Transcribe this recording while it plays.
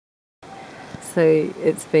So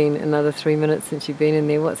it's been another 3 minutes since you've been in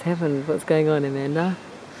there. What's happened? What's going on, Amanda?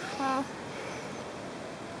 Well,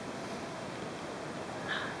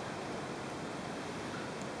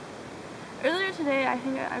 earlier today, I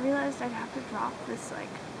think I realized I'd have to drop this, like,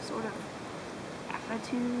 sort of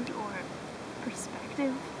attitude or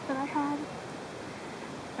perspective that I had.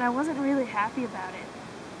 And I wasn't really happy about it,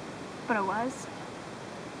 but I was.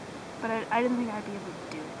 But I didn't think I'd be able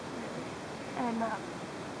to do it, really. And,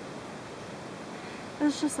 it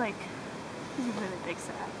was just like, this is a really big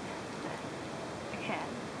sigh that I can.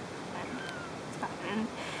 And it's fine. And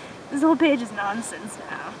this whole page is nonsense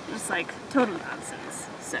now. Just like, total nonsense.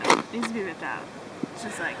 So, it needs to be ripped out. It's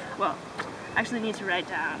just like, well, I actually need to write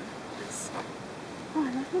down this. Oh,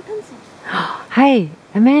 I left my pencil. Hey,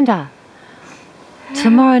 Amanda.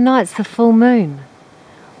 Tomorrow night's the full moon.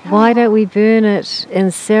 Why don't we burn it in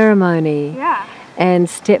ceremony? Yeah. And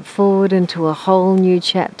step forward into a whole new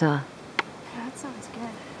chapter. That sounds good.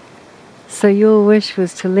 So your wish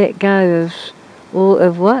was to let go of all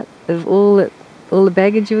of what? Of all the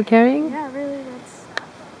baggage you were carrying? Yeah, really, that's...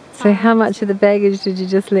 So how much of the baggage did you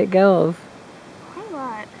just let go of? Quite a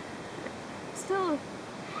lot. Still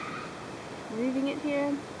leaving it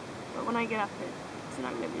here, but when I get up it's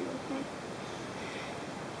not going to be with me.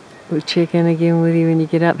 We'll check in again with you when you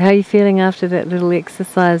get up. How are you feeling after that little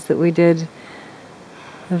exercise that we did?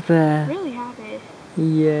 Of the... Really happy.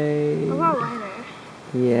 Yay. A lot lighter.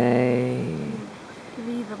 Yay.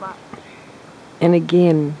 Breathe a lot better. And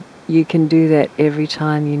again, you can do that every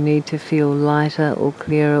time you need to feel lighter or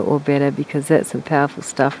clearer or better, because that's some powerful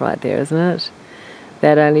stuff right there, isn't it?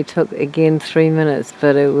 That only took, again, 3 minutes,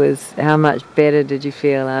 but it was, how much better did you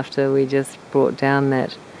feel after we just brought down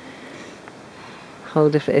that whole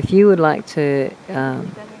different... If you would like to... Better.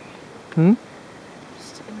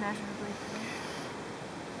 Just immeasurably better.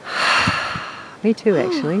 Me too,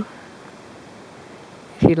 actually.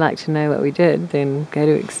 If you'd like to know what we did, then go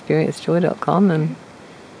to experiencejoy.com and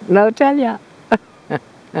they'll tell ya.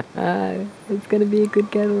 It's going to be a good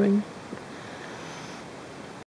gathering.